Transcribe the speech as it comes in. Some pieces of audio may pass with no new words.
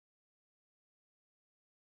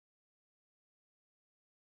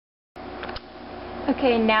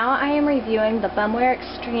Okay, now I am reviewing the Bum-Ware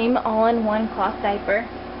Extreme All-in-One Cloth Diaper.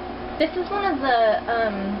 This is one of the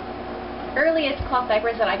earliest cloth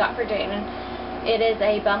diapers that I got for Jaden. It is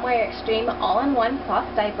a Bum-Ware Extreme All-in-One Cloth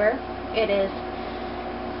Diaper. It is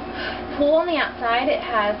cool on the outside. It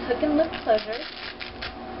has hook and loop closures.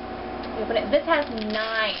 You open it. This has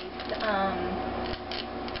nice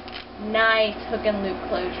hook and loop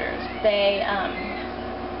closures. They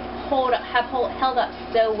held up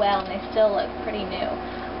so well, and they still look pretty new.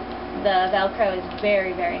 The Velcro is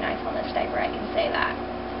very, very nice on this diaper, I can say that.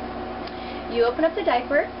 You open up the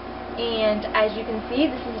diaper, and as you can see,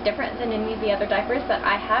 this is different than any of the other diapers that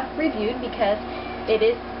I have reviewed because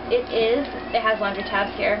it has laundry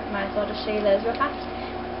tabs here. Might as well just show you those real fast.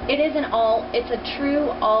 It's a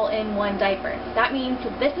true all-in-one diaper. That means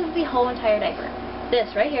this is the whole entire diaper.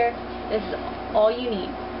 This right here, this is all you need.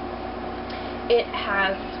 It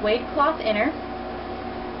has suede cloth inner,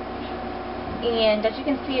 and as you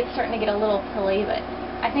can see, it's starting to get a little pilly, but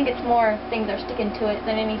I think it's more things are sticking to it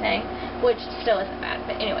than anything, which still isn't bad,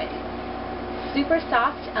 but anyways. Super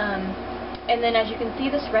soft, and then as you can see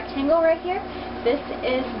this rectangle right here, this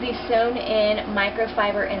is the sewn-in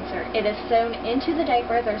microfiber insert. It is sewn into the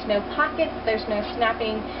diaper. There's no pockets, there's no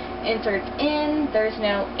snapping inserts in, there's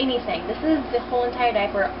no anything. This is the whole entire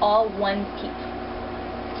diaper, all one piece.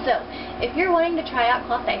 So, if you're wanting to try out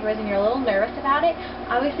cloth diapers and you're a little nervous about it,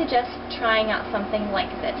 I would suggest trying out something like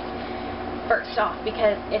this first off,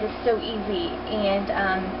 because it is so easy and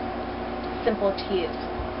simple to use.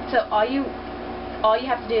 So all you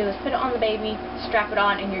have to do is put it on the baby, strap it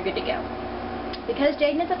on, and you're good to go. Because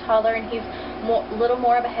Jaden is a toddler and he's a little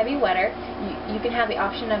more of a heavy wetter, you can have the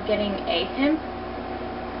option of getting a hemp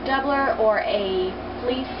doubler or a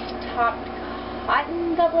fleece-topped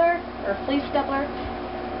cotton doubler or fleece doubler.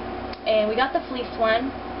 And we got the fleece one,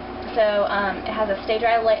 so it has a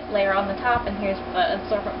stay-dry layer on the top, and here's the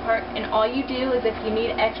absorbent part. And all you do is, if you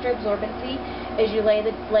need extra absorbency, is you lay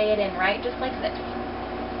it in right just like this.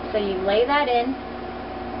 So you lay that in.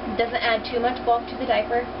 It doesn't add too much bulk to the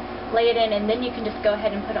diaper. Lay it in, and then you can just go ahead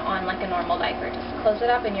and put it on like a normal diaper. Just close it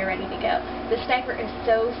up, and you're ready to go. This diaper is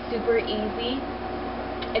so super easy.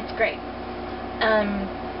 It's great.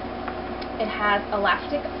 It has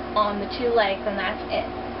elastic on the two legs, and that's it.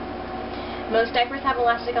 Most diapers have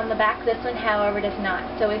elastic on the back. This one, however, does not.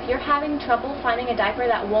 So if you're having trouble finding a diaper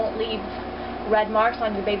that won't leave red marks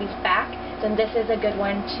on your baby's back, then this is a good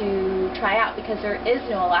one to try out because there is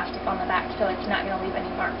no elastic on the back, so it's not going to leave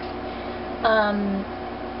any marks.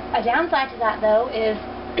 A downside to that, though, is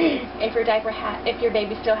if your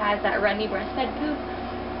baby still has that runny breastfed poop,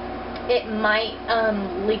 it might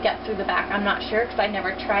leak up through the back. I'm not sure because I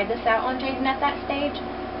never tried this out on Jaden at that stage,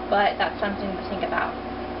 but that's something to think about.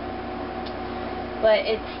 But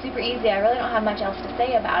it's super easy. I really don't have much else to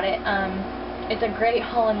say about it. It's a great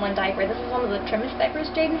all-in-one diaper. This is one of the trimmest diapers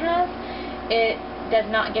Jaden has. It does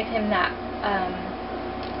not give him that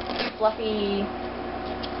fluffy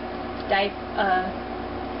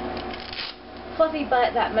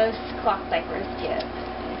butt that most cloth diapers give.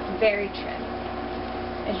 It's very trim,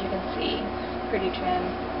 as you can see. Pretty trim.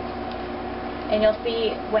 And you'll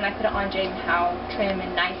see when I put it on Jaden how trim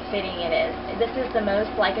and nice fitting it is. This is the most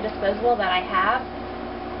like a disposable that I have,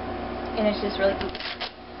 and it's just really cute.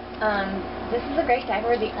 This is a great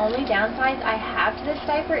diaper. The only downsides I have to this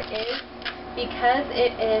diaper is because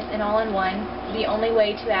it is an all-in-one, the only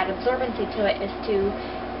way to add absorbency to it is to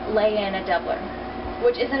lay in a doubler,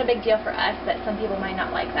 which isn't a big deal for us, but some people might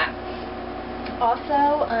not like that.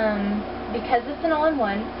 Also, because it's an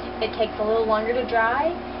all-in-one, it takes a little longer to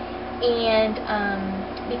dry. And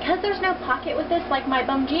because there's no pocket with this, like my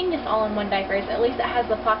Bum Genius all-in-one diapers, at least it has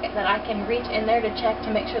the pocket that I can reach in there to check to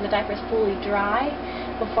make sure the diaper's fully dry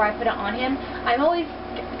before I put it on him. I'm always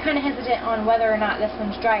kind of hesitant on whether or not this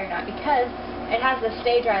one's dry or not because it has the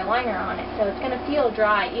Stay Dry liner on it, so it's going to feel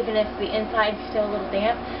dry even if the inside's still a little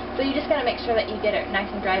damp. So you just got to make sure that you get it nice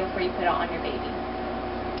and dry before you put it on your baby.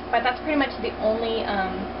 But that's pretty much the only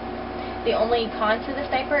cons to this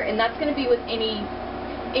diaper, and that's going to be with any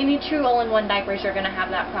true all-in-one diapers. You're going to have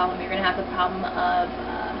that problem. You're going to have the problem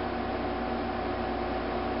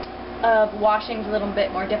of washing's a little bit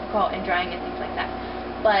more difficult and drying and things like that.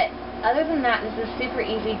 But other than that, this is a super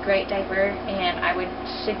easy, great diaper, and I would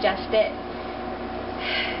suggest it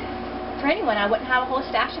for anyone. I wouldn't have a whole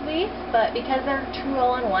stash of these, but because they're true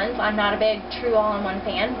all-in-ones, I'm not a big true all-in-one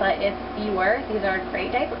fan, but if you were, these are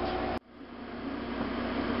great diapers.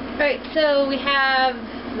 Alright, so we have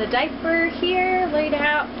the diaper here laid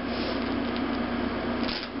out.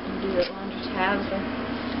 Do the laundry tabs are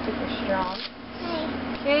super strong.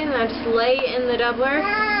 Okay, and I just lay in the doubler.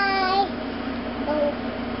 Okay.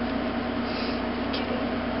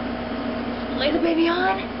 lay the baby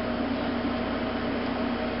on.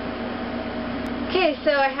 Okay,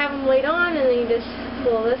 so I have him laid on, and then you just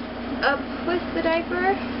pull this up with the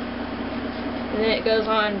diaper, and then it goes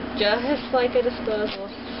on just like a disposable.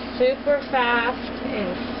 Super fast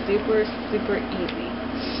and super, super easy.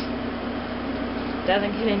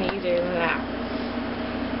 Doesn't get any easier than that.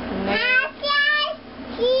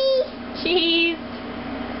 Cheese! Cheese!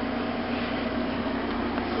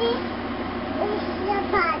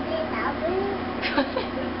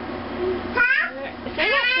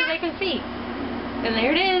 Stand up so they can see. And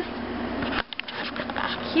there it is.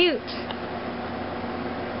 Cute.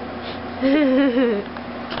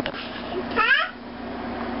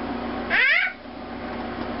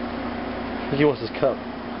 He wants his cup.